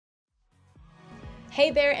Hey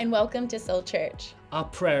there, and welcome to Soul Church. Our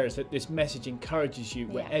prayer is that this message encourages you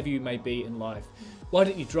wherever you may be in life. Why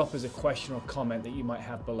don't you drop us a question or comment that you might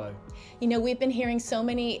have below? You know, we've been hearing so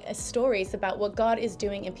many stories about what God is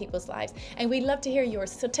doing in people's lives, and we'd love to hear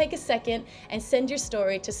yours. So take a second and send your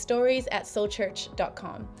story to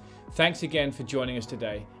stories@soulchurch.com. Thanks again for joining us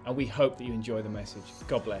today, and we hope that you enjoy the message.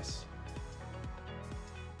 God bless.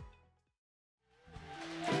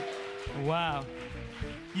 Wow.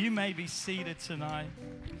 You may be seated tonight.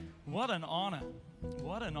 What an honor.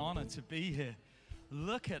 What an honor to be here.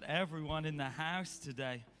 Look at everyone in the house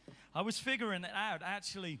today. I was figuring it out.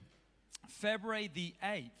 Actually, February the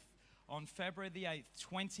 8th, on February the 8th,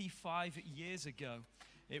 25 years ago,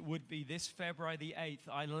 it would be this February the 8th,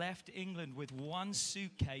 I left England with one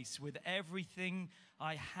suitcase with everything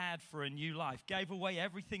I had for a new life. Gave away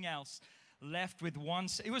everything else, left with one.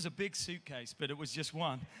 It was a big suitcase, but it was just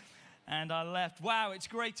one. And I left. Wow, it's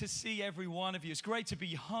great to see every one of you. It's great to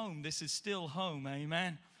be home. This is still home,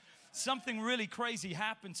 amen. Something really crazy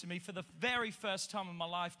happened to me for the very first time in my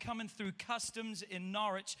life. Coming through customs in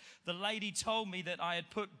Norwich, the lady told me that I had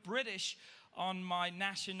put British on my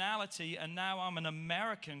nationality, and now I'm an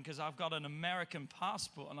American because I've got an American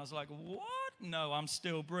passport. And I was like, what? No, I'm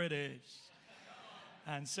still British.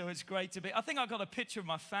 And so it's great to be. I think I got a picture of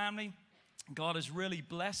my family. God has really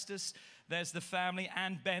blessed us. There's the family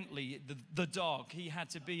and Bentley, the dog. He had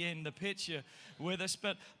to be in the picture with us.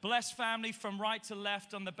 But blessed family from right to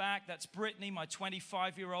left on the back. That's Brittany, my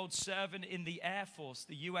 25-year-old servant in the Air Force,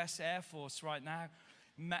 the U.S. Air Force right now.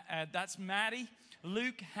 That's Maddie,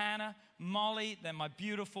 Luke, Hannah, Molly. They're my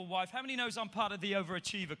beautiful wife. How many knows I'm part of the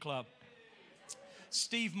Overachiever Club?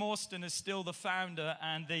 Steve Morstan is still the founder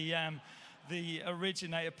and the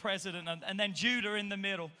originator, president, and then Judah in the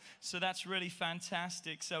middle. So that's really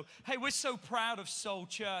fantastic. So, hey, we're so proud of Soul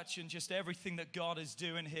Church and just everything that God is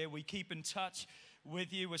doing here. We keep in touch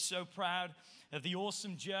with you. We're so proud of the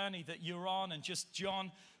awesome journey that you're on, and just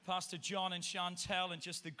Pastor John and Chantel, and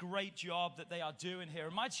just the great job that they are doing here.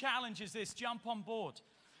 And my challenge is this: jump on board.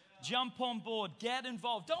 Jump on board. Get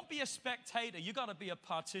involved. Don't be a spectator. You got to be a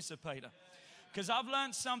participator. Because I've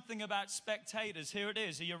learned something about spectators. Here it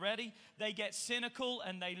is. Are you ready? They get cynical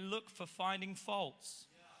and they look for finding faults.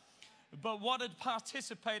 But what do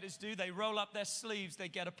participators do? They roll up their sleeves, they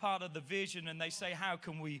get a part of the vision, and they say, how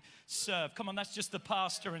can we serve? Come on, that's just the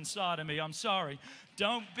pastor inside of me. I'm sorry.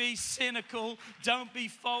 Don't be cynical. Don't be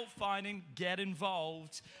fault-finding. Get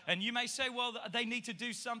involved. And you may say, well, they need to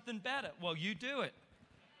do something better. Well, you do it.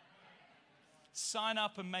 Sign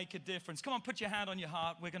up and make a difference. Come on, put your hand on your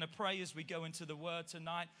heart. We're going to pray as we go into the word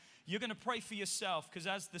tonight. You're going to pray for yourself, because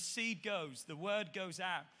as the seed goes, the word goes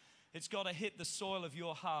out. It's got to hit the soil of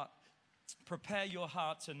your heart. Prepare your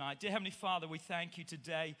heart tonight. Dear Heavenly Father, we thank you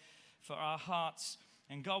today for our hearts.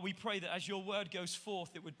 And God, we pray that as your word goes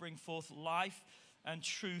forth, it would bring forth life and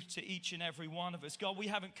truth to each and every one of us. God, we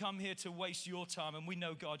haven't come here to waste your time, and we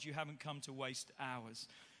know, God, you haven't come to waste ours.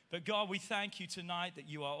 But God, we thank you tonight that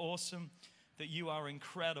you are awesome, that you are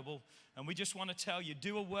incredible, and we just want to tell you,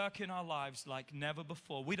 do a work in our lives like never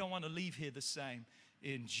before. We don't want to leave here the same.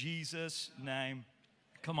 In Jesus' name.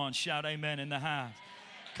 Come on, shout amen in the house.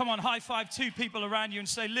 Come on, high five two people around you and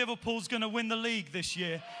say, Liverpool's going to win the league this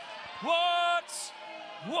year. What?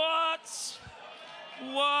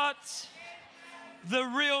 The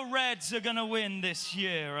real Reds are going to win this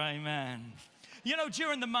year, amen. You know,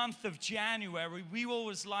 during the month of January, we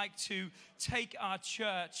always like to take our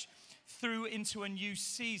church through into a new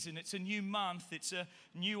season. It's a new month. It's a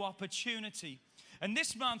new opportunity. And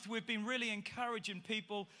this month, we've been really encouraging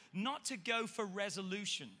people not to go for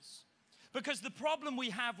resolutions. Because the problem we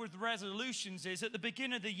have with resolutions is at the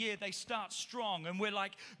beginning of the year, they start strong and we're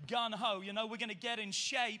like gung-ho. You know, we're going to get in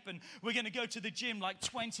shape and we're going to go to the gym like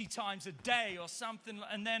 20 times a day or something.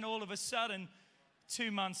 And then all of a sudden,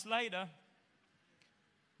 2 months later,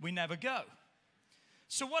 we never go.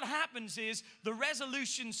 So what happens is the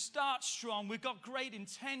resolutions start strong. We've got great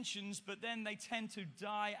intentions, but then they tend to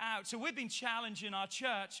die out. So we've been challenging our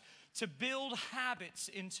church to build habits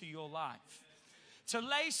into your life, to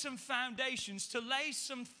lay some foundations, to lay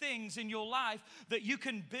some things in your life that you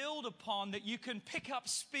can build upon, that you can pick up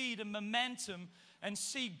speed and momentum and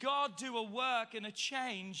see God do a work and a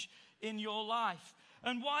change in your life.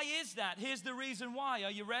 And why is that? Here's the reason why.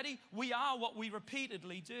 Are you ready? We are what we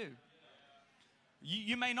repeatedly do.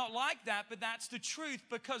 You may not like that, but that's the truth,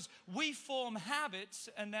 because we form habits,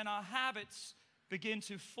 and then our habits begin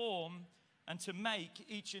to form and to make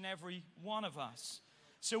each and every one of us.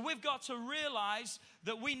 So we've got to realize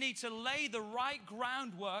that we need to lay the right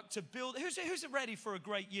groundwork to build. Who's ready for a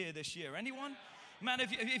great year this year? Anyone? Man,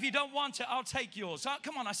 if you don't want it, I'll take yours.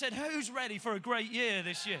 Come on, I said, who's ready for a great year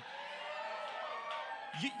this year?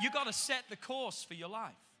 You got to set the course for your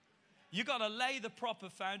life. You got to lay the proper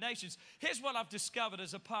foundations. Here's what I've discovered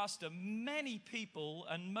as a pastor. Many people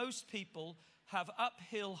and most people have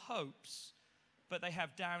uphill hopes, but they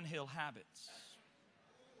have downhill habits.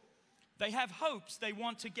 They have hopes they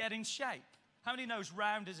want to get in shape. How many knows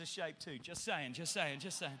round is a shape too? Just saying.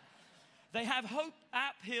 They have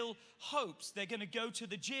uphill hopes. They're going to go to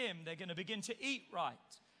the gym. They're going to begin to eat right.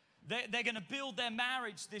 They're going to build their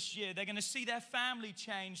marriage this year. They're going to see their family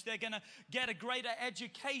change. They're going to get a greater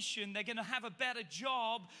education. They're going to have a better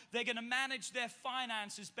job. They're going to manage their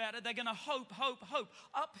finances better. They're going to hope.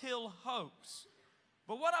 Uphill hopes.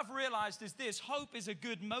 But what I've realized is this: hope is a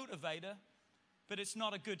good motivator, but it's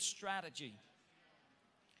not a good strategy.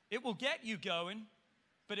 It will get you going,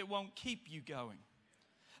 but it won't keep you going.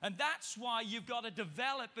 And that's why you've got to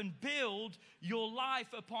develop and build your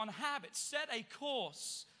life upon habits. Set a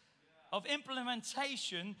course of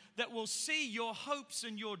implementation that will see your hopes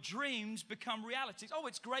and your dreams become realities. Oh,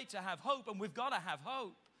 it's great to have hope, and we've got to have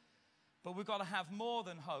hope. But we've got to have more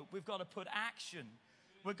than hope. We've got to put action.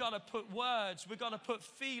 We've got to put words. We've got to put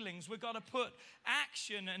feelings. We've got to put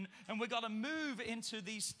action, and we've got to move into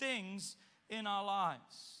these things in our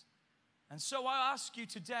lives. And so I ask you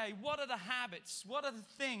today, what are the habits? What are the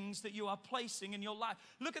things that you are placing in your life?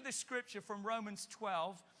 Look at this scripture from Romans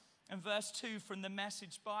 12 and verse 2 from the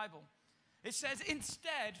Message Bible. It says,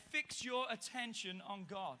 instead, fix your attention on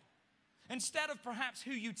God. Instead of perhaps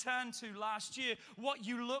who you turned to last year, what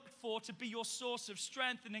you looked for to be your source of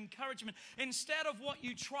strength and encouragement, instead of what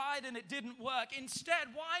you tried and it didn't work, instead,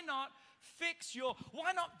 why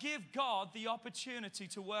not give God the opportunity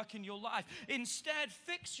to work in your life? Instead,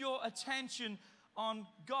 fix your attention on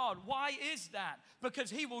God. Why is that? Because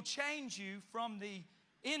He will change you from the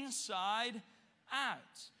inside out.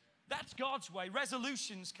 That's God's way.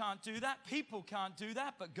 Resolutions can't do that. People can't do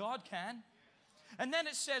that, but God can. And then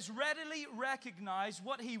it says, readily recognize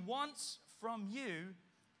what He wants from you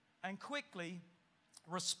and quickly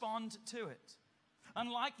respond to it.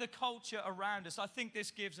 Unlike the culture around us, I think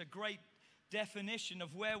this gives a great definition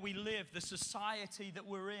of where we live, the society that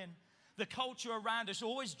we're in. The culture around us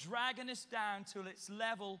always dragging us down to its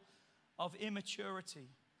level of immaturity.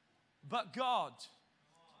 But God,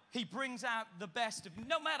 He brings out the best of,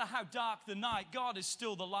 no matter how dark the night, God is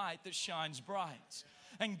still the light that shines bright.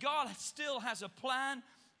 And God still has a plan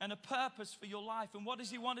and a purpose for your life. And what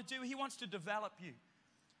does He want to do? He wants to develop you.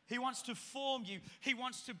 He wants to form you. He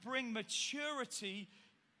wants to bring maturity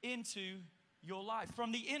into your life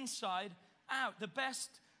from the inside out, the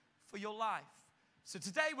best for your life. So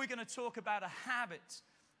today we're going to talk about a habit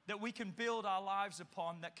that we can build our lives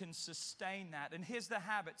upon that can sustain that. And here's the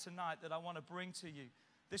habit tonight that I want to bring to you.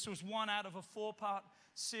 This was one out of a 4-part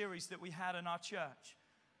series that we had in our church.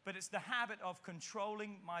 But it's the habit of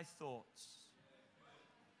controlling my thoughts.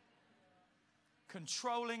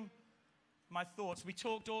 Controlling my thoughts. We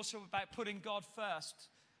talked also about putting God first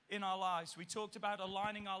in our lives. We talked about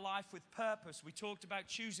aligning our life with purpose. We talked about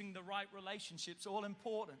choosing the right relationships, all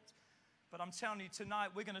important. But I'm telling you tonight,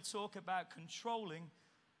 we're going to talk about controlling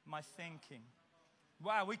my thinking.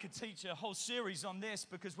 Wow, we could teach a whole series on this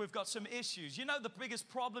because we've got some issues. You know, the biggest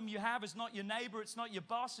problem you have is not your neighbor, it's not your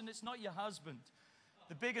boss, and it's not your husband.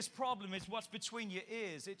 The biggest problem is what's between your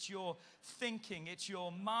ears. It's your thinking. It's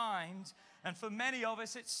your mind. And for many of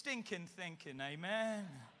us, it's stinking thinking. Amen.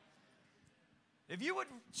 If you were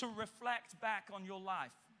to reflect back on your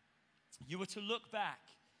life, you were to look back,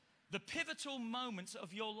 the pivotal moments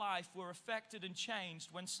of your life were affected and changed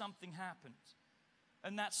when something happened.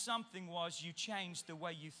 And that something was you changed the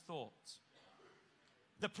way you thought.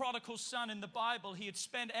 The prodigal son in the Bible, he had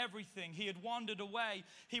spent everything. He had wandered away.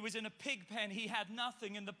 He was in a pig pen. He had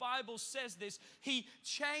nothing. And the Bible says this. He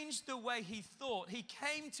changed the way he thought. He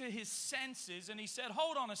came to his senses and he said,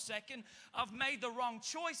 hold on a second. I've made the wrong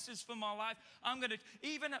choices for my life.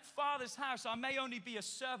 Even at Father's house, I may only be a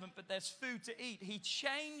servant, but there's food to eat. He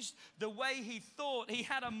changed the way he thought. He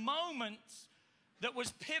had a moment that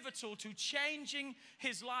was pivotal to changing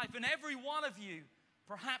his life. And every one of you,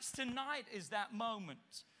 perhaps tonight is that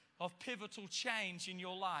moment of pivotal change in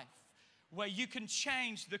your life where you can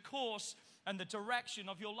change the course and the direction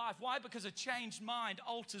of your life. Why? Because a changed mind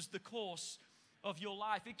alters the course of your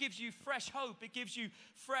life. It gives you fresh hope. It gives you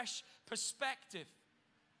fresh perspective.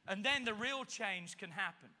 And then the real change can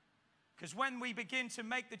happen. Because when we begin to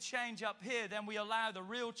make the change up here, then we allow the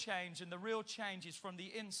real change, and the real change is from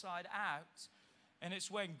the inside out. And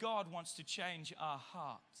it's when God wants to change our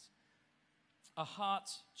heart. A heart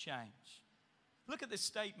change. Look at this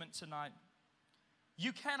statement tonight.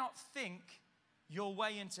 You cannot think your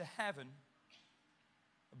way into heaven,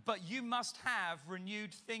 but you must have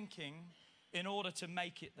renewed thinking in order to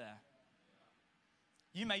make it there.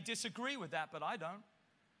 You may disagree with that, but I don't.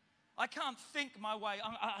 I can't think my way.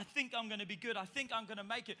 I think I'm going to be good. I think I'm going to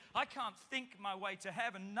make it. I can't think my way to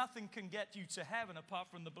heaven. Nothing can get you to heaven apart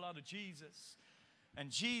from the blood of Jesus. And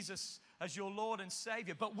Jesus as your Lord and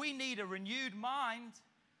Savior. But we need a renewed mind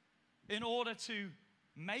in order to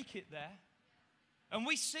make it there. And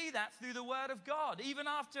we see that through the Word of God. Even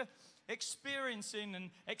after experiencing and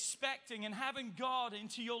expecting and having God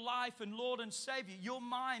into your life and Lord and Savior, your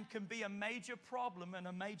mind can be a major problem and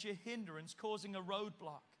a major hindrance, causing a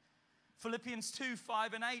roadblock. Philippians 2,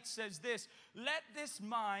 5 and 8 says this, let this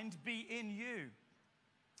mind be in you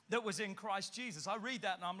that was in Christ Jesus. I read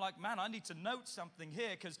that and I'm like, man, I need to note something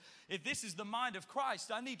here, because if this is the mind of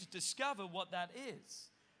Christ, I need to discover what that is.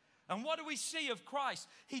 And what do we see of Christ?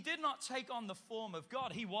 He did not take on the form of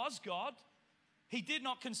God. He was God. He did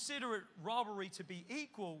not consider it robbery to be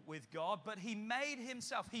equal with God, but he made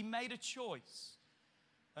himself. He made a choice.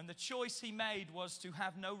 And the choice he made was to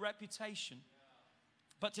have no reputation,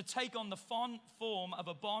 but to take on the form of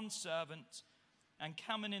a bondservant and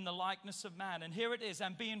coming in the likeness of man. And here it is,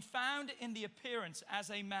 and being found in the appearance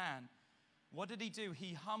as a man, what did he do?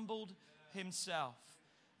 He humbled himself,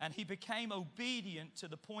 and he became obedient to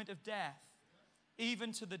the point of death,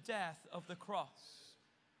 even to the death of the cross.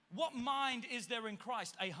 What mind is there in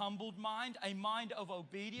Christ? A humbled mind, a mind of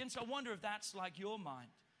obedience. I wonder if that's like your mind.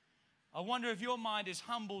 I wonder if your mind is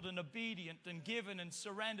humbled and obedient and given and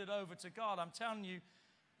surrendered over to God. I'm telling you,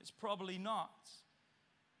 it's probably not.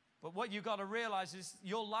 But what you've got to realize is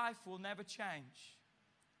your life will never change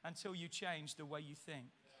until you change the way you think.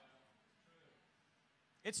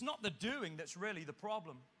 It's not the doing that's really the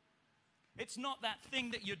problem. It's not that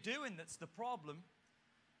thing that you're doing that's the problem.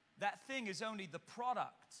 That thing is only the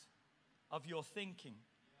product of your thinking.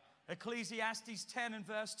 Ecclesiastes 10 and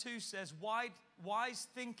verse 2 says, wise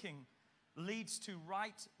thinking leads to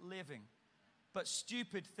right living, but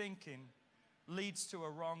stupid thinking leads to a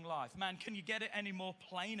wrong life. Man, can you get it any more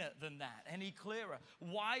plainer than that? Any clearer?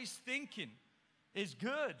 Wise thinking is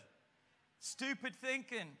good. Stupid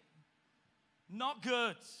thinking, not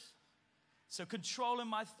good. So controlling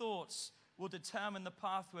my thoughts will determine the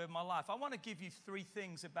pathway of my life. I want to give you 3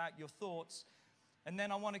 things about your thoughts, and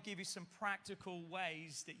then I want to give you some practical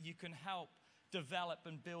ways that you can help develop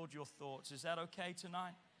and build your thoughts. Is that okay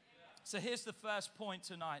tonight? Yeah. So here's the first point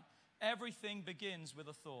tonight. Everything begins with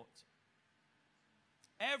a thought.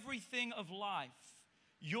 Everything of life,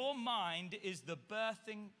 your mind is the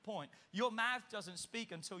birthing point. Your mouth doesn't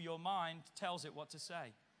speak until your mind tells it what to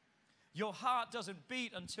say. Your heart doesn't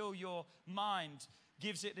beat until your mind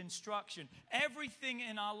gives it instruction. Everything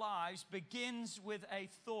in our lives begins with a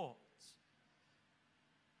thought.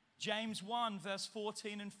 James 1 verse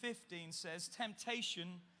 14 and 15 says,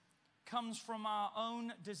 temptation comes from our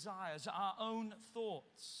own desires, our own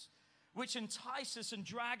thoughts, which entice us and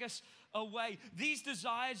drag us away. These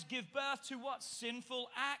desires give birth to what? Sinful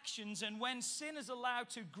actions. And when sin is allowed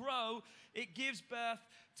to grow, it gives birth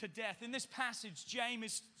to death. In this passage,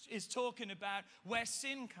 James is talking about where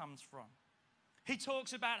sin comes from. He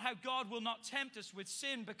talks about how God will not tempt us with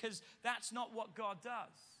sin because that's not what God does.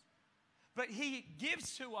 But he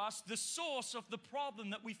gives to us the source of the problem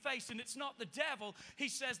that we face, and it's not the devil. He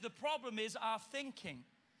says the problem is our thinking.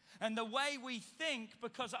 And the way we think,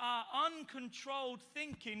 because our uncontrolled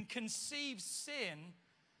thinking conceives sin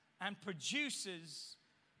and produces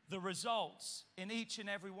the results in each and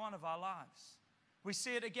every one of our lives. We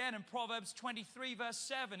see it again in Proverbs 23 verse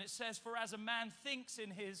 7. It says, for as a man thinks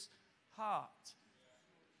in his heart,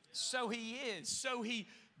 so he is, so he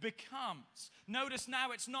becomes. Notice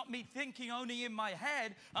now it's not me thinking only in my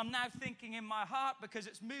head. I'm now thinking in my heart, because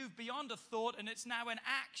it's moved beyond a thought and it's now an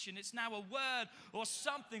action. It's now a word or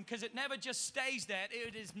something, because it never just stays there.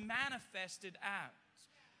 It is manifested out.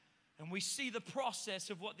 And we see the process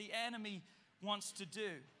of what the enemy wants to do.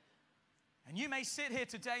 And you may sit here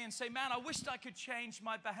today and say, man, I wished I could change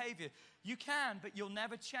my behavior. You can, but you'll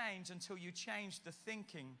never change until you change the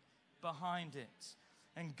thinking behind it.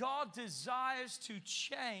 And God desires to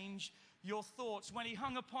change your thoughts. When he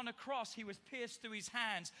hung upon a cross, he was pierced through his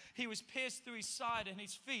hands. He was pierced through his side and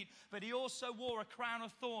his feet. But he also wore a crown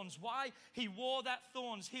of thorns. Why? He wore that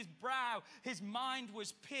thorns. His brow, his mind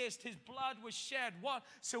was pierced. His blood was shed. What?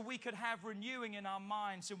 So we could have renewing in our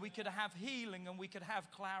minds. So we could have healing and we could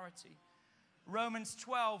have clarity. Romans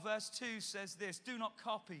 12 verse 2 says this, do not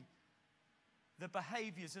copy the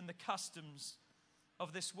behaviors and the customs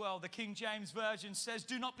of this world. The King James Version says,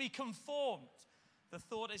 do not be conformed. The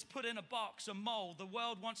thought is put in a box, a mold. The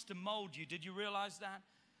world wants to mold you. Did you realize that?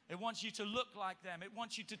 It wants you to look like them. It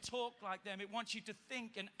wants you to talk like them. It wants you to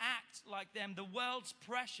think and act like them. The world's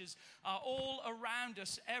pressures are all around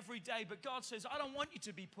us every day. But God says, I don't want you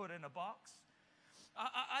to be put in a box.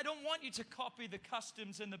 I don't want you to copy the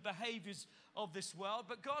customs and the behaviors of this world.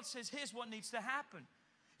 But God says, here's what needs to happen.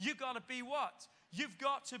 You've got to be what? You've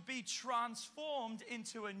got to be transformed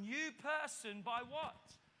into a new person by what?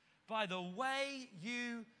 By the way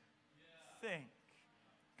you think.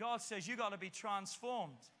 God says you've got to be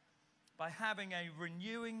transformed by having a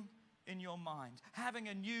renewing in your mind. Having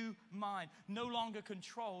a new mind, no longer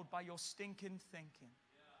controlled by your stinking thinking.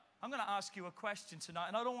 I'm going to ask you a question tonight,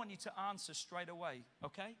 and I don't want you to answer straight away,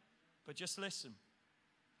 okay? But just listen.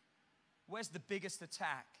 Where's the biggest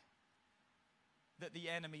attack that the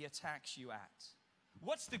enemy attacks you at?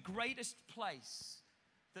 What's the greatest place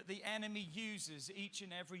that the enemy uses each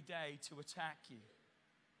and every day to attack you?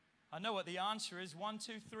 I know what the answer is. 1,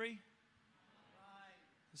 2, 3.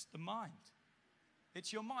 It's the mind.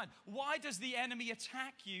 It's your mind. Why does the enemy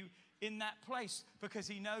attack you in that place? Because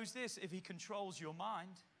he knows this. If he controls your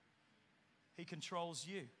mind, he controls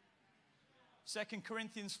you. 2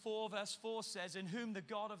 Corinthians 4 verse 4 says, in whom the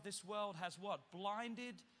God of this world has what?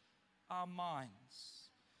 Blinded our minds.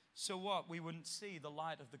 So what? We wouldn't see the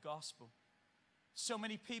light of the gospel. So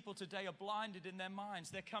many people today are blinded in their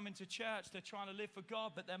minds. They're coming to church, they're trying to live for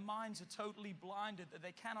God, but their minds are totally blinded, that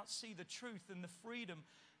they cannot see the truth and the freedom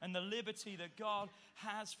and the liberty that God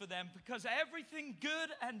has for them. Because everything good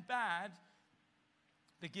and bad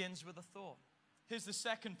begins with a thought. Here's the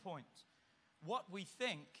second point. What we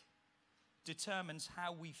think determines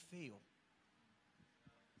how we feel.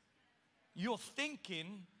 Your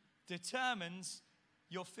thinking determines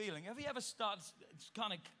your feeling. Have you ever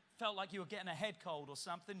felt like you were getting a head cold or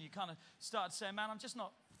something? You kind of started saying, man, I'm just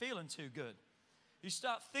not feeling too good. You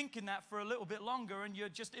start thinking that for a little bit longer and you're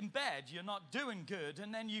just in bed. You're not doing good.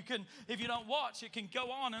 And then you can, if you don't watch, it can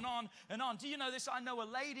go on and on and on. Do you know this? I know a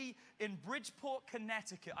lady in Bridgeport,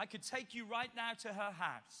 Connecticut. I could take you right now to her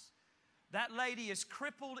house. That lady is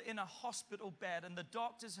crippled in a hospital bed, and the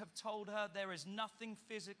doctors have told her there is nothing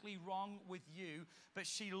physically wrong with you, but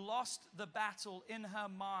she lost the battle in her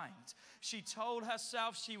mind. She told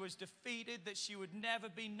herself she was defeated, that she would never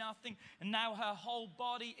be nothing, and now her whole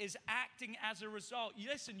body is acting as a result.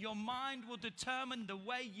 Listen, your mind will determine the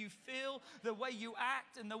way you feel, the way you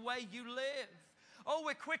act, and the way you live. Oh,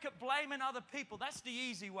 we're quick at blaming other people. That's the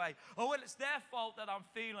easy way. Oh, well, it's their fault that I'm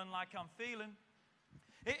feeling like I'm feeling.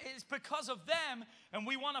 It's because of them, and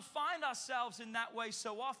we want to find ourselves in that way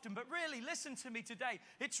so often. But really, listen to me today.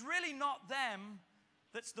 It's really not them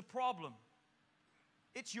that's the problem.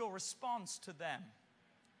 It's your response to them,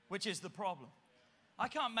 which is the problem. I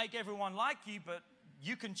can't make everyone like you, but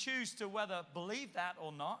you can choose to whether believe that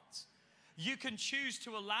or not. You can choose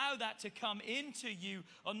to allow that to come into you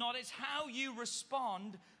or not. It's how you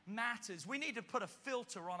respond matters. We need to put a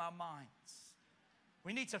filter on our minds.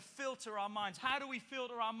 We need to filter our minds. How do we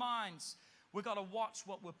filter our minds? We've got to watch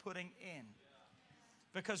what we're putting in.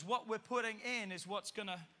 Because what we're putting in is what's going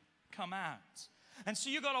to come out. And so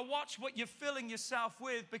you've got to watch what you're filling yourself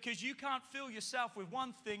with, because you can't fill yourself with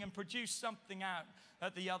one thing and produce something out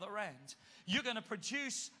at the other end. You're going to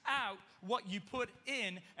produce out what you put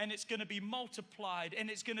in, and it's going to be multiplied, and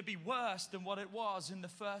it's going to be worse than what it was in the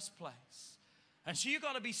first place. And so you've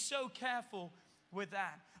got to be so careful with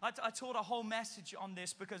that. I taught a whole message on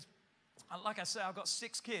this because, like I say, I've got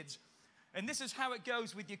 6 kids. And this is how it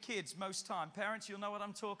goes with your kids most time. Parents, you'll know what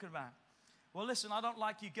I'm talking about. Well, listen, I don't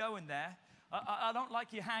like you going there. I don't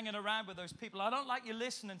like you hanging around with those people. I don't like you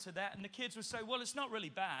listening to that. And the kids will say, well, it's not really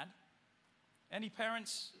bad. Any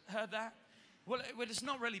parents heard that? Well, it's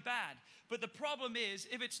not really bad. But the problem is,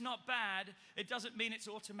 if it's not bad, it doesn't mean it's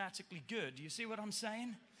automatically good. Do you see what I'm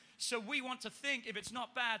saying? So we want to think if it's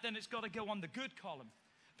not bad, then it's got to go on the good column.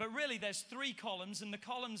 But really, there's 3 columns, and the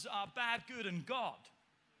columns are bad, good, and God.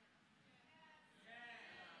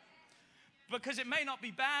 Because it may not be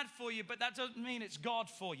bad for you, but that doesn't mean it's God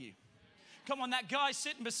for you. Come on, that guy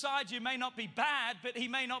sitting beside you may not be bad, but he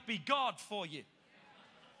may not be God for you.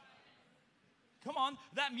 Come on,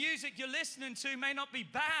 that music you're listening to may not be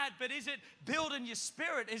bad, but is it building your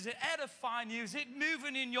spirit? Is it edifying you? Is it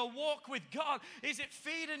moving in your walk with God? Is it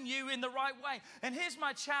feeding you in the right way? And here's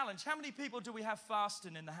my challenge. How many people do we have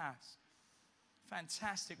fasting in the house?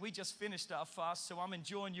 Fantastic. We just finished our fast, so I'm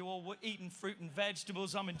enjoying you all. We're eating fruit and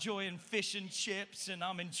vegetables. I'm enjoying fish and chips, and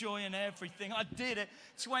I'm enjoying everything. I did it.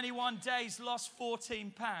 21 days, lost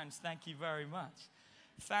 14 pounds. Thank you very much.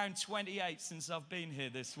 Found 28 since I've been here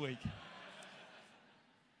this week.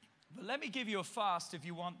 But let me give you a fast if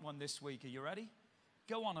you want one this week. Are you ready?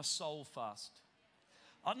 Go on a soul fast.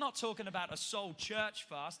 I'm not talking about a soul church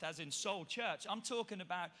fast, as in soul church. I'm talking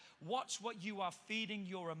about watch what you are feeding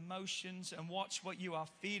your emotions and watch what you are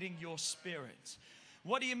feeding your spirit.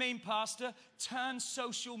 What do you mean, Pastor? Turn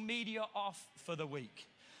social media off for the week.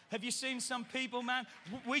 Have you seen some people, man?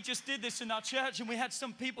 We just did this in our church, and we had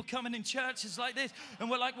some people coming in churches like this, and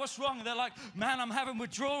we're like, what's wrong? And they're like, man, I'm having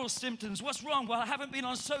withdrawal symptoms. What's wrong? Well, I haven't been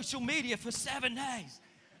on social media for 7 days.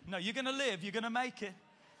 No, you're going to live. You're going to make it.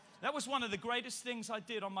 That was one of the greatest things I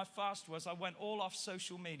did on my fast was I went all off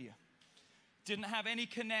social media. Didn't have any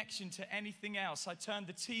connection to anything else. I turned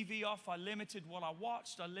the TV off. I limited what I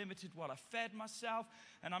watched. I limited what I fed myself.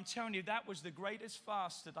 And I'm telling you, that was the greatest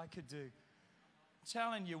fast that I could do. I'm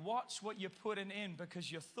telling you, watch what you're putting in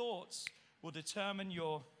because your thoughts will determine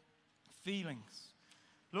your feelings.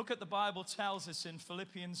 Look at the Bible tells us in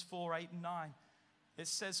Philippians 4, 8, and 9. It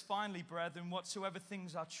says, finally, brethren, whatsoever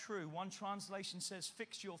things are true. One translation says,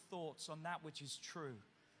 fix your thoughts on that which is true.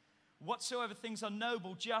 Whatsoever things are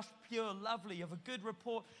noble, just, pure, lovely, of a good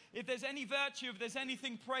report. If there's any virtue, if there's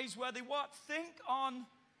anything praiseworthy, what? Think on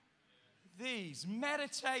these.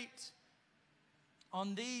 Meditate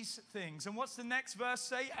on these things. And what's the next verse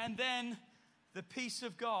say? And then the peace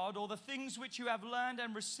of God, or the things which you have learned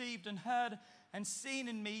and received and heard and seen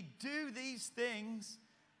in me, do these things,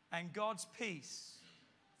 and God's peace,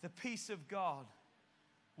 the peace of God,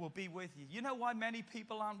 will be with you. You know why many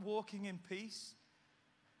people aren't walking in peace?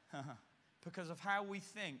 Because of how we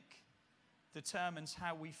think determines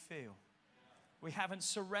how we feel. We haven't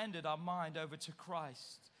surrendered our mind over to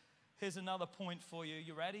Christ. Here's another point for you.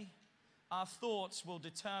 You ready? Our thoughts will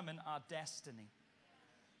determine our destiny.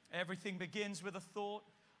 Everything begins with a thought.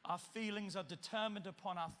 Our feelings are determined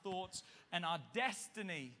upon our thoughts, and our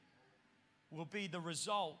destiny will be the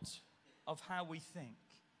result of how we think.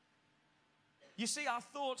 You see, our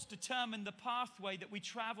thoughts determine the pathway that we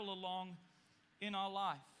travel along in our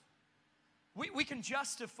life. We can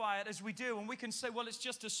justify it as we do, and we can say, well, it's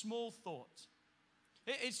just a small thought.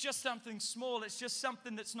 It's just something small. It's just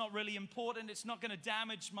something that's not really important. It's not going to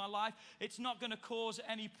damage my life. It's not going to cause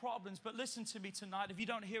any problems. But listen to me tonight. If you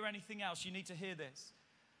don't hear anything else, you need to hear this.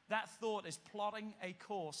 That thought is plotting a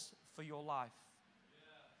course for your life.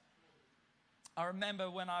 I remember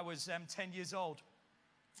when I was 10 years old,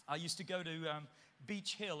 I used to go to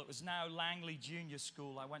Beach Hill. It was now Langley Junior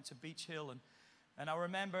School. I went to Beach Hill, and I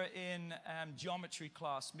remember in geometry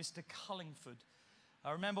class, Mr. Cullingford.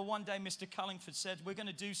 I remember one day Mr. Cullingford said, we're going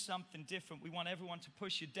to do something different. We want everyone to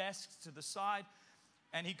push your desks to the side.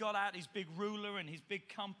 And he got out his big ruler and his big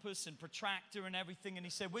compass and protractor and everything. And he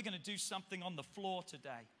said, we're going to do something on the floor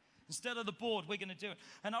today. Instead of the board, we're going to do it.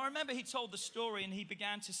 And I remember he told the story, and he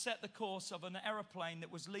began to set the course of an aeroplane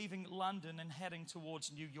that was leaving London and heading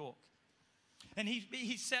towards New York. And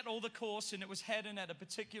he set all the course, and it was heading at a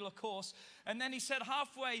particular course. And then he said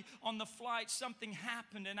halfway on the flight, something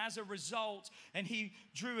happened. And as a result, and he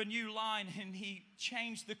drew a new line, and he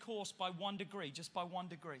changed the course by 1 degree, just by 1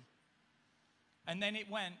 degree. And then it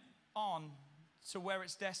went on to where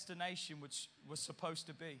its destination which was supposed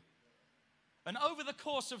to be. And over the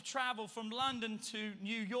course of travel from London to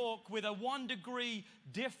New York, with a 1 degree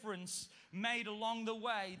difference made along the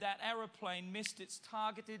way, that aeroplane missed its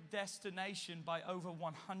targeted destination by over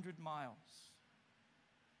 100 miles.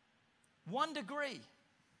 1 degree.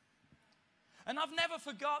 And I've never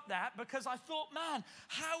forgot that, because I thought, man,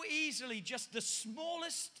 how easily just the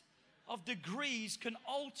smallest of degrees can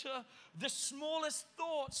alter, the smallest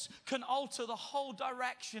thoughts can alter the whole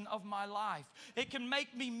direction of my life. It can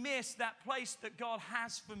make me miss that place that God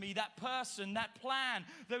has for me, that person, that plan,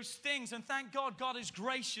 those things. And thank God, God is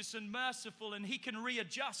gracious and merciful, and He can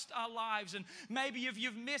readjust our lives. And maybe if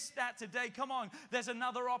you've missed that today, come on, there's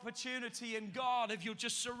another opportunity in God if you'll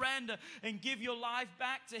just surrender and give your life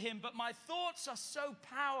back to Him. But my thoughts are so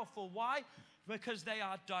powerful. Why? Because they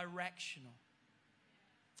are directional.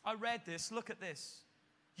 I read this. Look at this.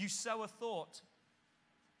 You sow a thought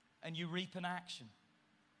and you reap an action.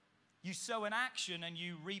 You sow an action and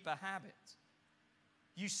you reap a habit.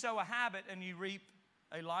 You sow a habit and you reap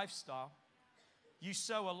a lifestyle. You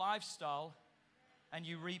sow a lifestyle and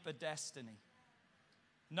you reap a destiny.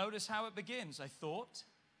 Notice how it begins. A thought.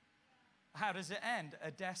 How does it end? A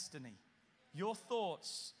destiny. Your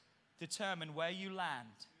thoughts determine where you land,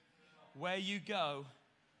 where you go,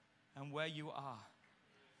 and where you are.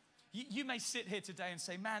 You may sit here today and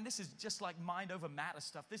say, man, this is just like mind over matter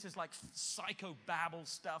stuff. This is like psychobabble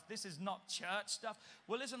stuff. This is not church stuff.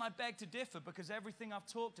 Well, listen, I beg to differ, because everything I've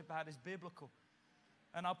talked about is biblical.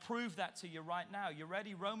 And I'll prove that to you right now. You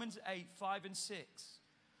ready? Romans 8, 5 and 6.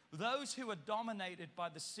 Those who are dominated by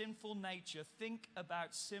the sinful nature think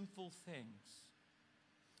about sinful things.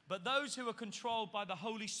 But those who are controlled by the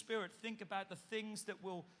Holy Spirit think about the things that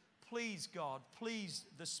will please God, please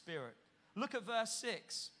the Spirit. Look at verse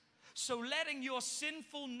 6. So letting your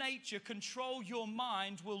sinful nature control your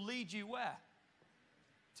mind will lead you where?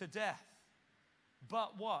 To death.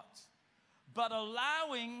 But what? But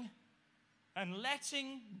allowing and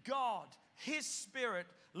letting God, His Spirit,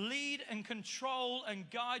 lead and control and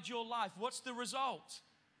guide your life. What's the result?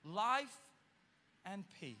 Life and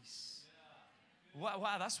peace.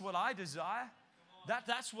 Wow, that's what I desire.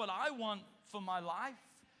 That's what I want for my life.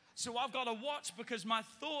 So I've got to watch, because my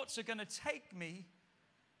thoughts are going to take me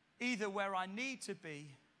either where I need to be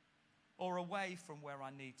or away from where I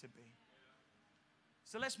need to be.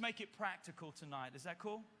 So let's make it practical tonight. Is that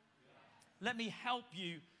cool? Let me help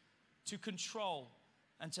you to control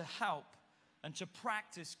and to help and to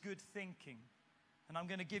practice good thinking. And I'm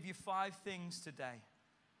going to give you 5 things today.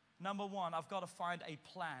 Number 1, I've got to find a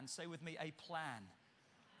plan. Say with me, a plan.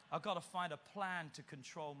 I've got to find a plan to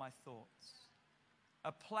control my thoughts.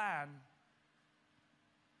 A plan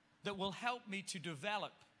that will help me to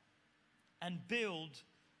develop and build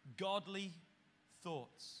godly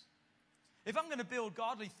thoughts. If I'm going to build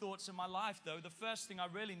godly thoughts in my life, though, the first thing I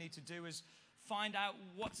really need to do is find out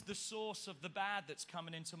what's the source of the bad that's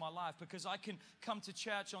coming into my life. Because I can come to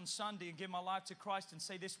church on Sunday and give my life to Christ and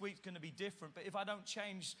say this week's going to be different. But if I don't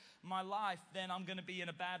change my life, then I'm going to be in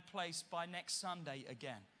a bad place by next Sunday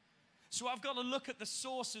again. So I've got to look at the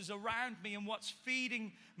sources around me and what's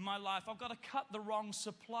feeding my life. I've got to cut the wrong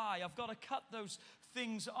supply. I've got to cut those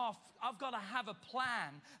things off. I've got to have a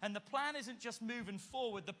plan. And the plan isn't just moving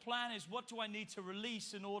forward. The plan is, what do I need to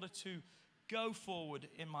release in order to go forward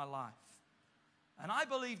in my life? And I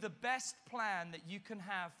believe the best plan that you can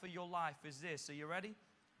have for your life is this. Are you ready?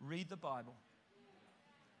 Read the Bible.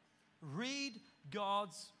 Read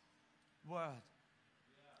God's Word.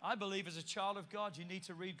 I believe as a child of God, you need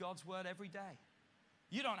to read God's Word every day.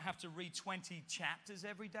 You don't have to read 20 chapters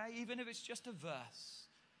every day, even if it's just a verse.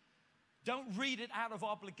 Don't read it out of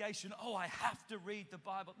obligation. Oh, I have to read the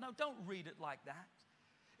Bible. No, don't read it like that.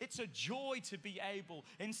 It's a joy to be able,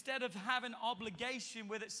 instead of having obligation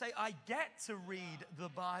with it, say, I get to read the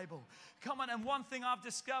Bible. Come on, and one thing I've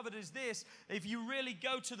discovered is this: if you really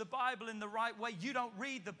go to the Bible in the right way, you don't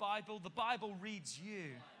read the Bible reads you.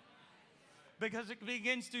 Because it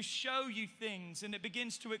begins to show you things, and it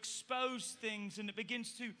begins to expose things, and it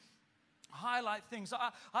begins to highlight things.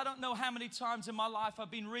 I don't know how many times in my life I've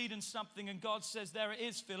been reading something and God says, there it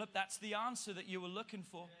is, Philip, that's the answer that you were looking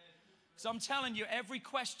for. So I'm telling you, every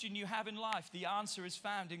question you have in life, the answer is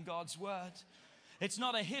found in God's Word. It's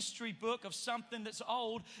not a history book of something that's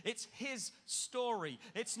old. It's His story.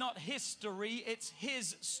 It's not history, it's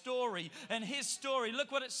His story. And His story,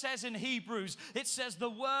 look what it says in Hebrews. It says the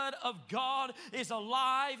Word of God is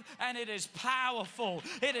alive and it is powerful.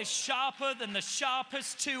 It is sharper than the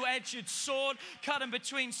sharpest two-edged sword, cutting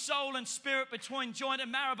between soul and spirit, between joint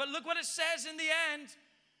and marrow. But look what it says in the end.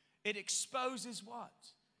 It exposes what?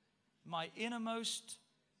 My innermost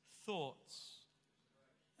thoughts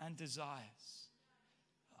and desires.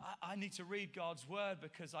 I need to read God's Word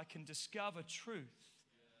because I can discover truth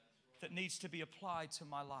that needs to be applied to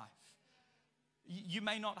my life. You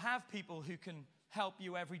may not have people who can help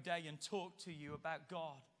you every day and talk to you about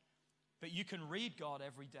God, but you can read God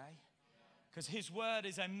every day because His Word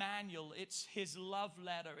is a manual. It's His love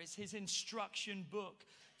letter. It's His instruction book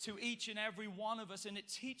to each and every one of us, and it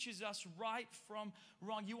teaches us right from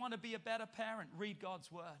wrong. You want to be a better parent? Read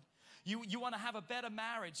God's Word. You want to have a better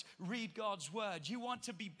marriage? Read God's Word. You want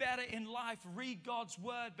to be better in life? Read God's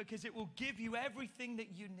Word, because it will give you everything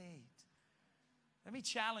that you need. Let me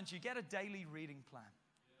challenge you. Get a daily reading plan.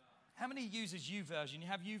 How many uses YouVersion? You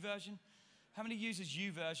have YouVersion? How many uses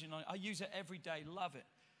YouVersion? I use it every day. Love it.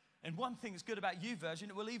 And one thing that's good about YouVersion,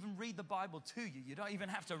 it will even read the Bible to you. You don't even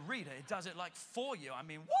have to read it. It does it like for you. I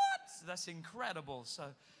mean, what? That's incredible. So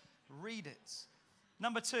read it.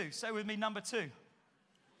 Number 2. Say with me, number 2.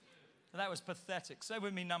 That was pathetic. Say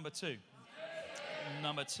with me, number 2.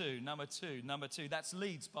 Number 2, number 2, number 2. That's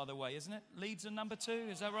Leeds, by the way, isn't it? Leeds are number 2,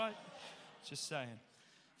 is that right? Just saying.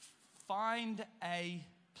 Find a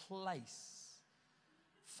place.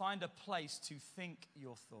 Find a place to think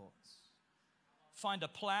your thoughts. Find a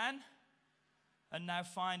plan, and now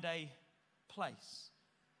find a place.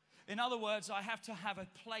 In other words, I have to have a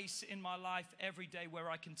place in my life every day where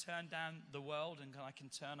I can turn down the world and I can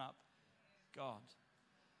turn up God.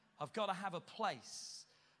 I've got to have a place.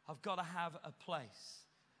 I've got to have a place.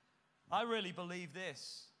 I really believe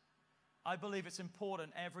this. I believe it's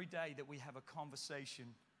important every day that we have a conversation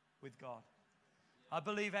with God. I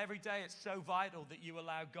believe every day it's so vital that you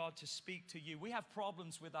allow God to speak to you. We have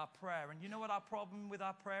problems with our prayer. And you know what our problem with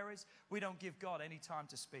our prayer is? We don't give God any time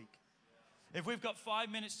to speak. If we've got 5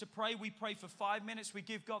 minutes to pray, we pray for 5 minutes. We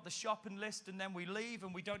give God the shopping list and then we leave,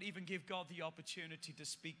 and we don't even give God the opportunity to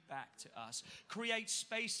speak back to us. Create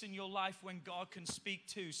space in your life when God can speak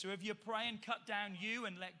too. So if you're praying, cut down you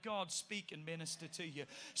and let God speak and minister to you.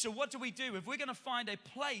 So what do? If we're going to find a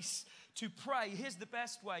place to pray, here's the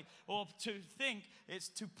best way, or to think, is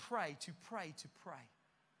to pray, to pray, to pray.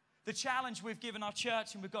 The challenge we've given our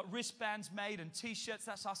church, and we've got wristbands made and t-shirts,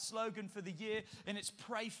 that's our slogan for the year, and it's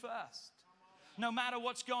pray first. No matter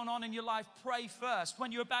what's going on in your life, pray first.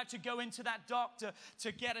 When you're about to go into that doctor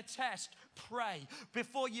to get a test, pray.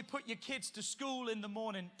 Before you put your kids to school in the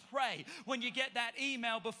morning, pray. When you get that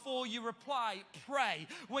email, before you reply, pray.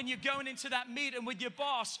 When you're going into that meeting with your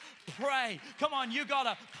boss, pray. Come on, you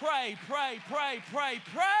gotta pray, pray, pray, pray,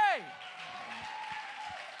 pray.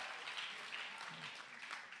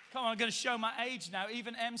 Come on, I'm going to show my age now.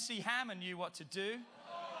 Even MC Hammer knew what to do.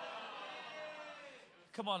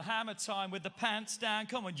 Come on, hammer time with the pants down.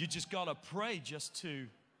 Come on, you just got to pray just to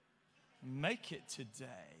make it today.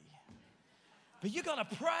 But you got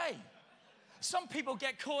to pray. Some people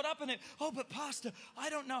get caught up in it. Oh, but Pastor, I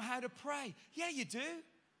don't know how to pray. Yeah, you do.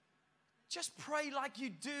 Just pray like you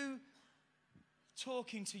do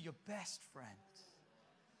talking to your best friend.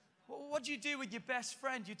 What do you do with your best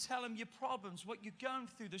friend? You tell him your problems, what you're going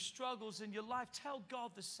through, the struggles in your life. Tell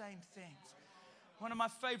God the same things. One of my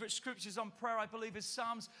favorite scriptures on prayer, I believe, is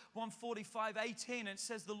Psalms 145:18. And it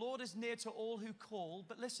says, the Lord is near to all who call,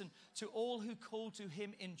 but listen, to all who call to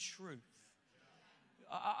him in truth.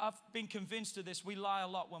 I've been convinced of this. We lie a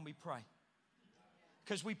lot when we pray.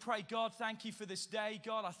 Because we pray, God, thank you for this day.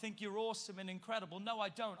 God, I think you're awesome and incredible. No, I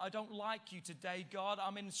don't. I don't like you today, God.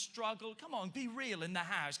 I'm in struggle. Come on, be real in the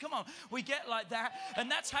house. Come on, we get like that. And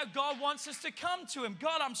that's how God wants us to come to him.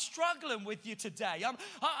 God, I'm struggling with you today.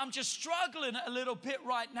 I'm just struggling a little bit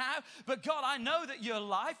right now. But God, I know that you're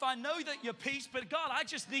life. I know that you're peace. But God, I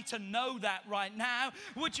just need to know that right now.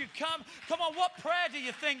 Would you come? Come on, what prayer do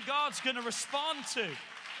you think God's going to respond to?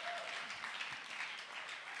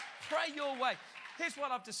 Pray your way. Here's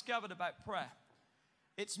what I've discovered about prayer.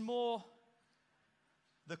 It's more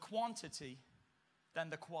the quantity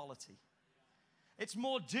than the quality. It's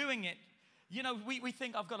more doing it. You know, we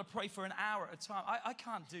think I've got to pray for an hour at a time. I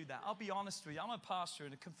can't do that. I'll be honest with you. I'm a pastor,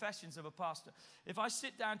 and the confessions of a pastor. If I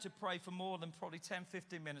sit down to pray for more than probably 10,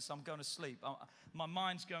 15 minutes, I'm going to sleep. My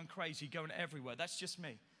mind's going crazy, going everywhere. That's just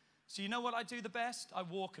me. So you know what I do the best? I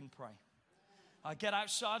walk and pray. I get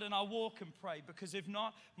outside and I walk and pray, because if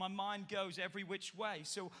not, my mind goes every which way.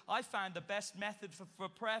 So I found the best method for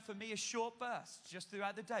prayer for me is short bursts just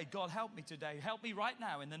throughout the day. God, help me today. Help me right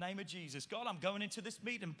now in the name of Jesus. God, I'm going into this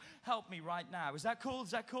meeting. Help me right now. Is that cool? Is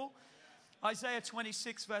that cool? Isaiah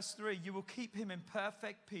 26 verse 3, you will keep him in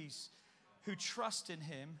perfect peace who trust in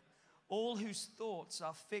him, all whose thoughts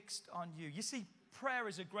are fixed on you. You see, prayer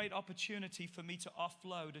is a great opportunity for me to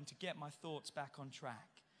offload and to get my thoughts back on track.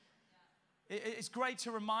 It's great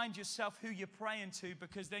to remind yourself who you're praying to,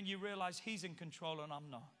 because then you realize he's in control and I'm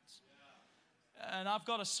not. And I've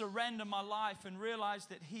got to surrender my life and realize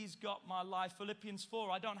that he's got my life. Philippians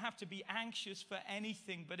 4, I don't have to be anxious for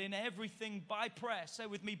anything, but in everything by prayer. Say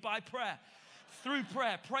with me, by prayer. Through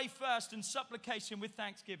prayer. Pray first in supplication with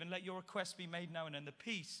thanksgiving. Let your requests be made known, and the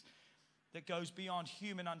peace that goes beyond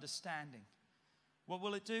human understanding. What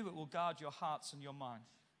will it do? It will guard your hearts and your mind.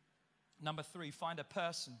 Number 3, find a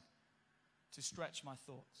person to stretch my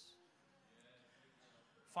thoughts.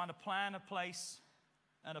 Find a plan, a place,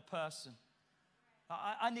 and a person.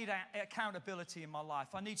 I need accountability in my life.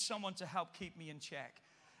 I need someone to help keep me in check.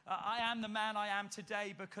 I am the man I am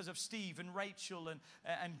today because of Steve and Rachel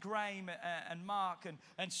and Graham and Mark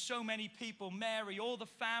and so many people, Mary, all the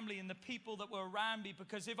family and the people that were around me,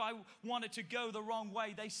 because if I wanted to go the wrong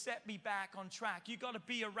way, they set me back on track. You've got to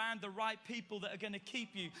be around the right people that are going to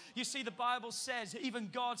keep you. You see, the Bible says, even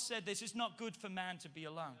God said this, it's not good for man to be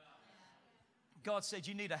alone. God said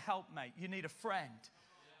you need a helpmate, you need a friend.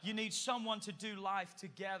 You need someone to do life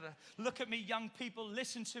together. Look at me, young people.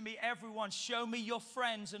 Listen to me, everyone. Show me your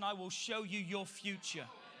friends and I will show you your future.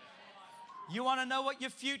 You want to know what your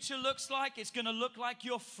future looks like? It's going to look like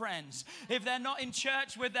your friends. If they're not in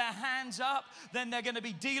church with their hands up, then they're going to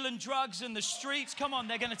be dealing drugs in the streets. Come on,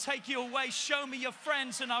 they're going to take you away. Show me your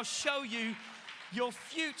friends and I'll show you your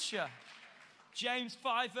future. James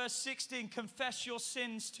 5 verse 16, confess your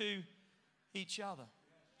sins to each other.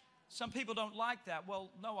 Some people don't like that.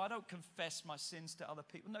 Well, no, I don't confess my sins to other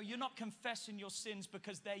people. No, you're not confessing your sins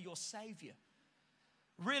because they're your Savior.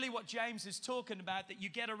 Really what James is talking about, that you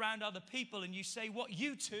get around other people and you say, what,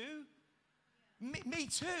 you too? Me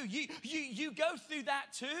too. You go through that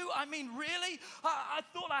too? I mean, really? I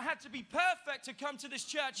thought I had to be perfect to come to this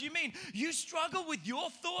church. You mean you struggle with your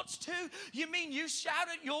thoughts too? You mean you shout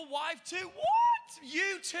at your wife too? What?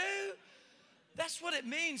 You too? That's what it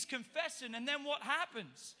means, confessing. And then what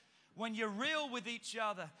happens? When you're real with each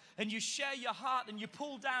other and you share your heart and you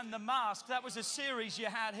pull down the mask, that was a series you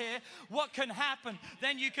had here, what can happen?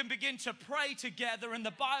 Then you can begin to pray together, and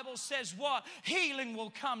the Bible says what? Healing will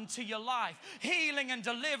come to your life. Healing and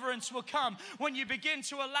deliverance will come when you begin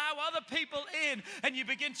to allow other people in, and you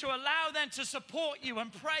begin to allow them to support you and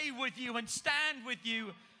pray with you and stand with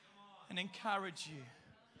you and encourage you.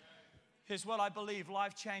 Here's what I believe: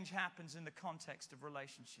 life change happens in the context of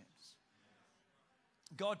relationships.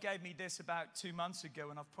 God gave me this about 2 months ago,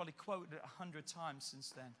 and I've probably quoted it 100 times since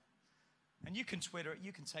then. And you can Twitter it,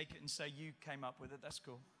 you can take it and say you came up with it, that's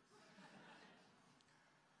cool.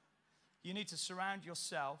 You need to surround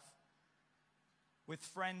yourself with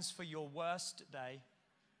friends for your worst day,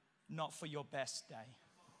 not for your best day.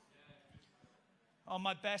 On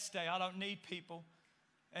my best day, I don't need people.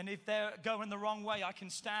 And if they're going the wrong way, I can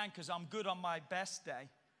stand because I'm good on my best day.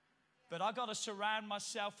 But I got to surround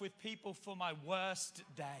myself with people for my worst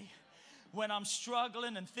day. When I'm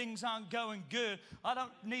struggling and things aren't going good, I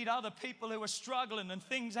don't need other people who are struggling and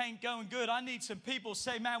things ain't going good. I need some people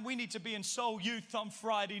say, man, we need to be in Soul Youth on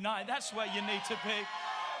Friday night. That's where you need to be.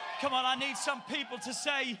 Come on, I need some people to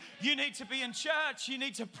say, you need to be in church. You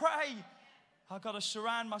need to pray. I got to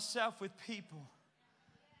surround myself with people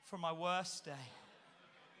for my worst day.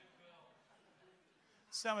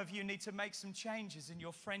 Some of you need to make some changes in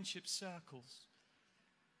your friendship circles.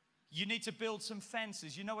 You need to build some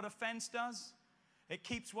fences. You know what a fence does? It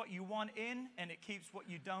keeps what you want in and it keeps what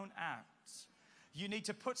you don't out. You need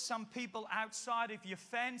to put some people outside of your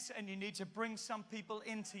fence, and you need to bring some people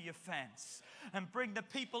into your fence. And bring the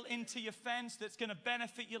people into your fence that's going to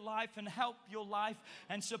benefit your life and help your life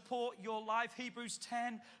and support your life. Hebrews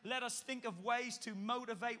 10, let us think of ways to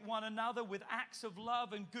motivate one another with acts of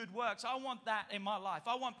love and good works. I want that in my life.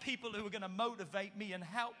 I want people who are going to motivate me and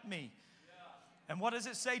help me. And what does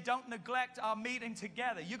it say? Don't neglect our meeting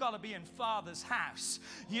together. You got to be in Father's house.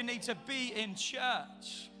 You need to be in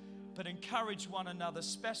church. But encourage one another,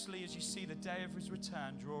 especially as you see the day of his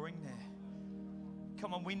return drawing near.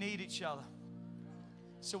 Come on, we need each other.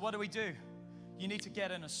 So what do? You need to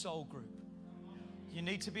get in a soul group. You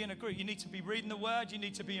need to be in a group. You need to be reading the word. You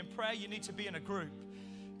need to be in prayer. You need to be in a group.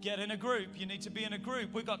 Get in a group. You need to be in a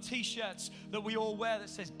group. We've got t-shirts that we all wear that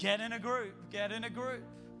says, get in a group. Get in a group.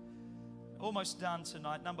 Almost done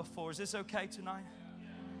tonight. Number 4. Is this okay tonight?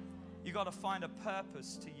 You got to find a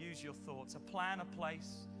purpose to use your thoughts. A plan, a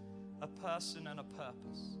place, a person, and a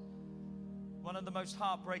purpose. One of the most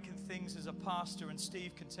heartbreaking things as a pastor, and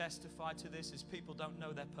Steve can testify to this, is people don't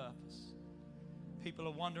know their purpose. People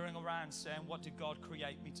are wandering around saying, what did God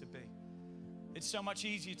create me to be? It's so much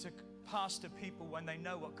easier to pastor people when they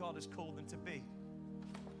know what God has called them to be.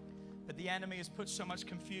 But the enemy has put so much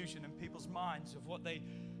confusion in people's minds of what they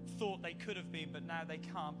thought they could have been, but now they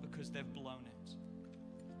can't because they've blown it.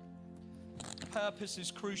 Purpose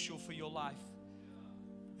is crucial for your life.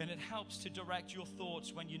 And it helps to direct your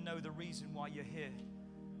thoughts when you know the reason why you're here.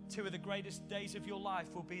 2 of the greatest days of your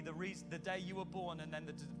life will be the day you were born, and then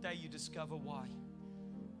the day you discover why.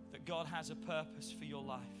 That God has a purpose for your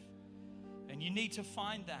life. And you need to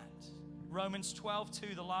find that. Romans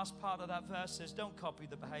 12:2, the last part of that verse says, don't copy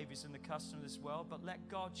the behaviors and the customs of this world, but let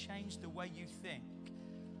God change the way you think.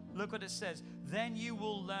 Look what it says. Then you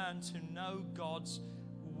will learn to know God's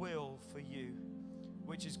will for you,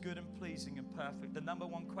 which is good and pleasing and perfect. The number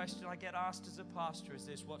one question I get asked as a pastor is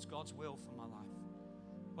this: what's God's will for my life?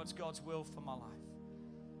 What's God's will for my life?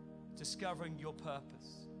 Discovering your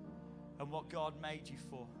purpose and what God made you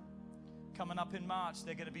for. Coming up in March,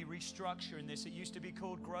 they're going to be restructuring this. It used to be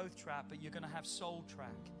called Growth Track, but you're going to have Soul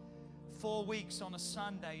Track. 4 weeks on a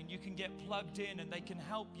Sunday, and you can get plugged in, and they can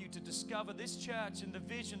help you to discover this church and the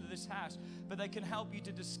vision of this house, but they can help you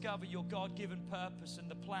to discover your God-given purpose and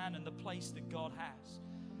the plan and the place that God has,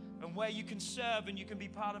 and where you can serve and you can be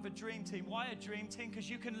part of a dream team. Why a dream team? Because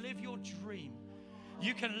you can live your dream.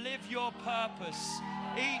 You can live your purpose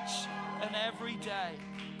each and every day.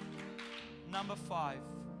 Number 5.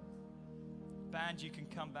 Band, you can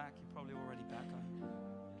come back. You're probably already back, aren't you?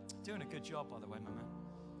 Doing a good job, by the way, my man.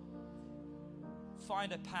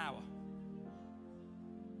 Find a power.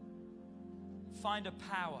 Find a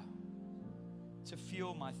power to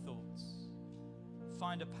fuel my thoughts.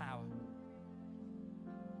 Find a power.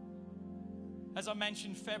 As I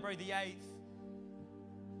mentioned, February the 8th,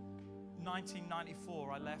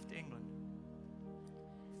 1994, I left England.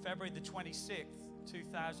 February the 26th,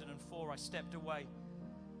 2004, I stepped away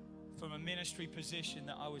from a ministry position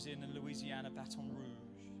that I was in Louisiana, Baton Rouge.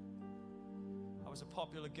 I was a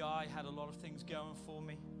popular guy, had a lot of things going for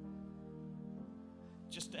me.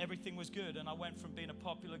 Just everything was good, and I went from being a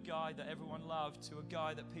popular guy that everyone loved to a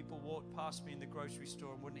guy that people walked past me in the grocery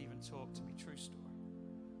store and wouldn't even talk to me. True story.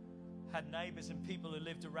 Had neighbors and people who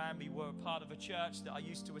lived around me, were a part of a church that I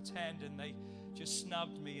used to attend, and they just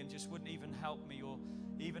snubbed me and just wouldn't even help me or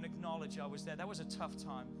even acknowledge I was there. That was a tough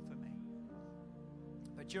time for me.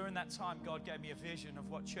 But during that time, God gave me a vision of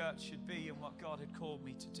what church should be and what God had called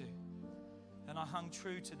me to do. And I hung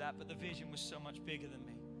true to that, but the vision was so much bigger than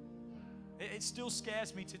me. It still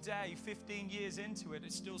scares me today, 15 years into it.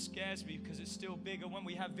 It still scares me because it's still bigger. When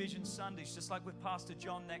we have Vision Sundays, just like with Pastor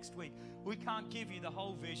John next week, we can't give you the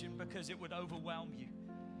whole vision because it would overwhelm you.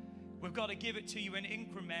 We've got to give it to you in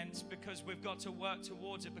increments because we've got to work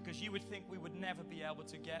towards it, because you would think we would never be able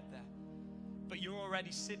to get there. But you're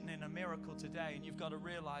already sitting in a miracle today, and you've got to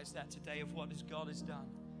realize that today of what God has done.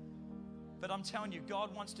 But I'm telling you,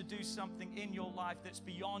 God wants to do something in your life that's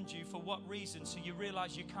beyond you. For what reason? So you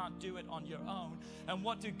realize you can't do it on your own. And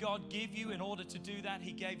what did God give you in order to do that?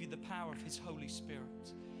 He gave you the power of His Holy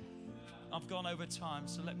Spirit. I've gone over time,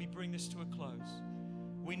 so let me bring this to a close.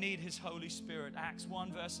 We need His Holy Spirit. Acts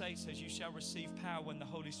 1 verse 8 says, you shall receive power when the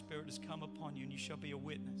Holy Spirit has come upon you, and you shall be a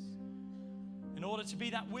witness. In order to be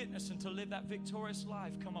that witness and to live that victorious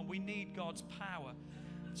life, come on, we need God's power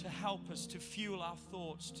to help us, to fuel our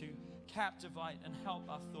thoughts, to captivate and help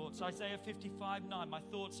our thoughts. Isaiah 55:9, my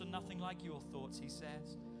thoughts are nothing like your thoughts, He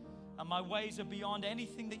says. And my ways are beyond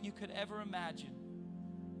anything that you could ever imagine.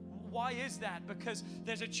 Why is that? Because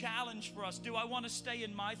there's a challenge for us. Do I want to stay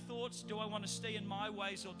in my thoughts? Do I want to stay in my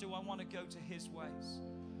ways? Or do I want to go to His ways?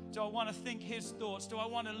 Do I want to think His thoughts? Do I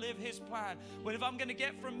want to live His plan? But if I'm going to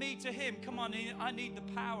get from me to Him, come on, I need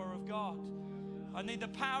the power of God. I need the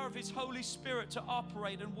power of His Holy Spirit to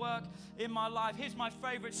operate and work in my life. Here's my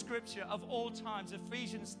favorite scripture of all times,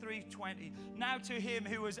 Ephesians 3:20. Now to Him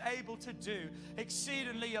who is able to do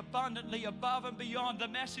exceedingly abundantly above and beyond. The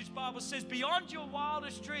Message Bible says beyond your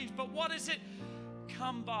wildest dreams. But what is it?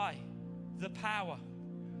 Come by the power.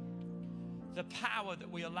 The power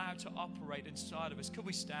that we allow to operate inside of us. Could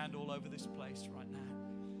we stand all over this place right now?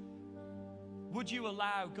 Would you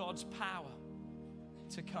allow God's power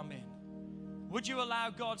to come in? Would you allow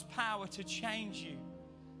God's power to change you,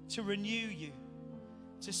 to renew you,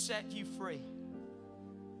 to set you free?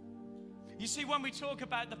 You see, when we talk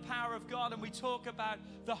about the power of God and we talk about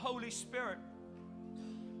the Holy Spirit,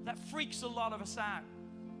 that freaks a lot of us out.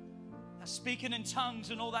 That speaking in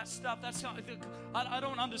tongues and all that stuff, I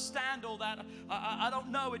don't understand all that. I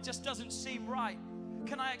don't know, it just doesn't seem right.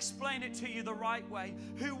 Can I explain it to you the right way?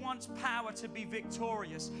 Who wants power to be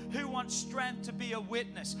victorious? Who wants strength to be a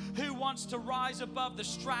witness? Who wants to rise above the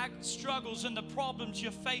struggles and the problems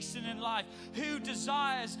you're facing in life? Who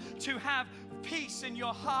desires to have peace in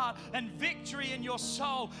your heart and victory in your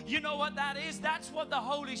soul? You know what that is? That's what the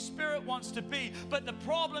Holy Spirit wants to be. But the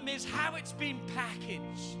problem is how it's been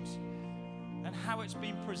packaged and how it's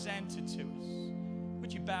been presented to us.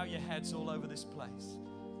 Would you bow your heads all over this place?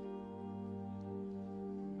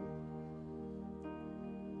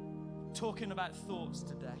 Talking about thoughts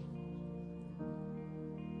today.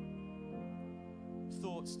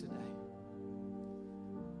 Thoughts today.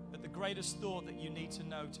 But the greatest thought that you need to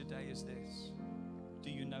know today is this.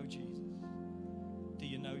 Do you know Jesus? Do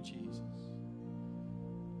you know Jesus?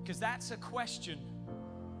 Because that's a question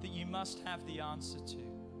that you must have the answer to.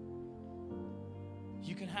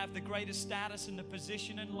 You can have the greatest status and the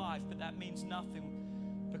position in life, but that means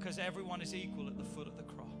nothing because everyone is equal at the foot of the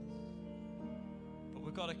cross.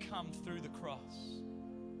 We've got to come through the cross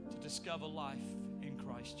to discover life in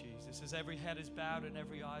Christ Jesus. As every head is bowed and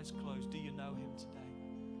every eye is closed, do you know Him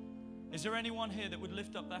today? Is there anyone here that would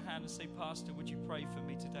lift up their hand and say, Pastor, would you pray for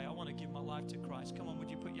me today? I want to give my life to Christ. Come on, would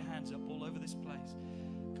you put your hands up all over this place?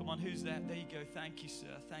 Come on, who's that? There you go. Thank you,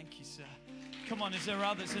 sir. Thank you, sir. Come on, is there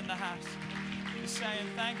others in the house? Just saying,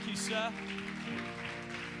 thank you, sir.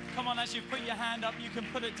 Come on, as you put your hand up, you can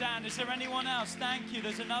put it down. Is there anyone else? Thank you.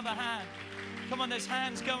 There's another hand. Come on, there's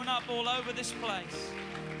hands going up all over this place.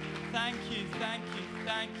 Thank you, thank you,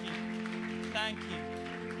 thank you, thank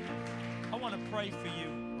you. I want to pray for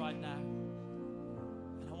you right now.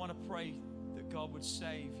 And I want to pray that God would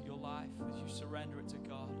save your life as you surrender it to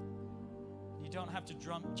God. You don't have to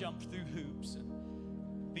jump through hoops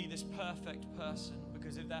and be this perfect person,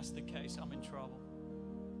 because if that's the case, I'm in trouble.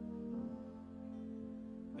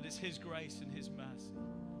 But it's His grace and His mercy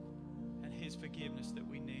and and His forgiveness that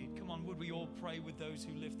we need. Come on, would we all pray with those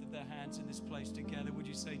who lifted their hands in this place together? Would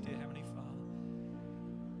you say, dear Heavenly Father,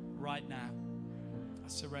 right now, I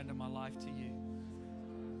surrender my life to you.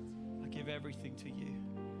 I give everything to you.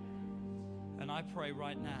 And I pray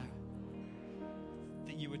right now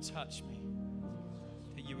that you would touch me,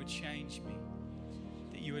 that you would change me,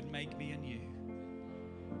 that you would make me anew.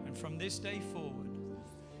 And from this day forward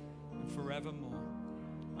and forevermore,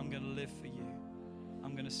 I'm going to live for you.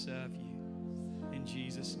 I'm going to serve you. In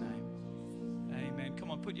Jesus' name, amen.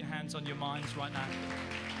 Come on, put your hands on your minds right now.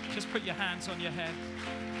 Just put your hands on your head.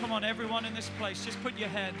 Come on, everyone in this place, just put your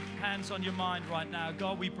hands on your mind right now.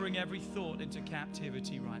 God, we bring every thought into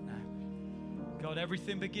captivity right now. God,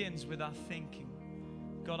 everything begins with our thinking.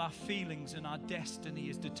 God, our feelings and our destiny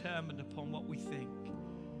is determined upon what we think.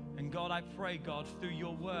 And God, I pray, God, through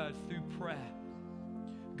your word, through prayer,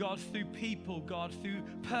 God, through people, God, through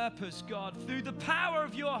purpose, God, through the power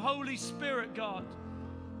of your Holy Spirit, God,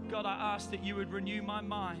 God, I ask that you would renew my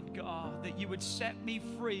mind, God, that you would set me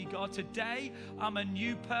free. God, today I'm a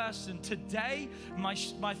new person. Today my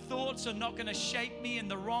thoughts are not going to shape me in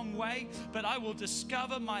the wrong way, but I will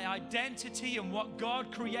discover my identity and what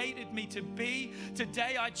God created me to be.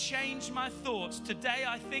 Today I change my thoughts. Today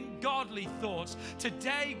I think godly thoughts.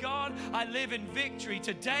 Today, God, I live in victory.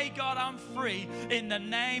 Today, God, I'm free in the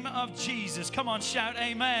name of Jesus. Come on, shout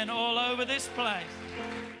amen all over this place.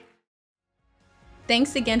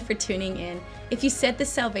 Thanks again for tuning in. If you said the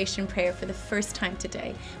salvation prayer for the first time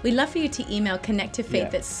today, we'd love for you to email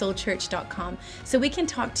connecttofaith@soulchurch.com so we can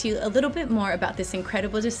talk to you a little bit more about this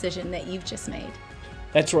incredible decision that you've just made.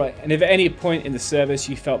 That's right. And if at any point in the service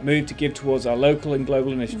you felt moved to give towards our local and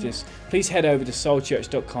global initiatives, please head over to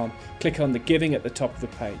soulchurch.com, click on the giving at the top of the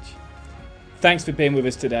page. Thanks for being with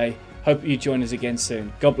us today. Hope you join us again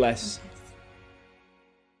soon. God bless.